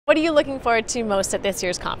What are you looking forward to most at this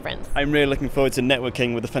year's conference? I'm really looking forward to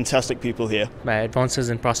networking with the fantastic people here. My advances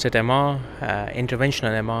in prostate MR,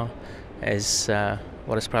 interventional MR is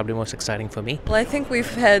what is probably most exciting for me. Well, I think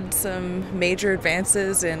we've had some major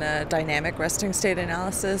advances in dynamic resting state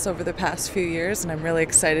analysis over the past few years, and I'm really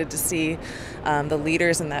excited to see the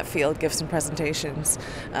leaders in that field give some presentations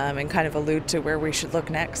and kind of allude to where we should look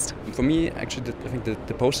next. For me, actually, I think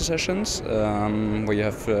the poster sessions, where you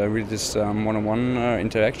have really this one-on-one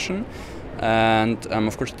interaction, and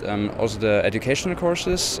of course also the educational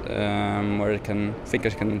courses, where I can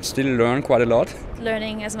still learn quite a lot.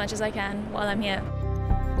 Learning as much as I can while I'm here.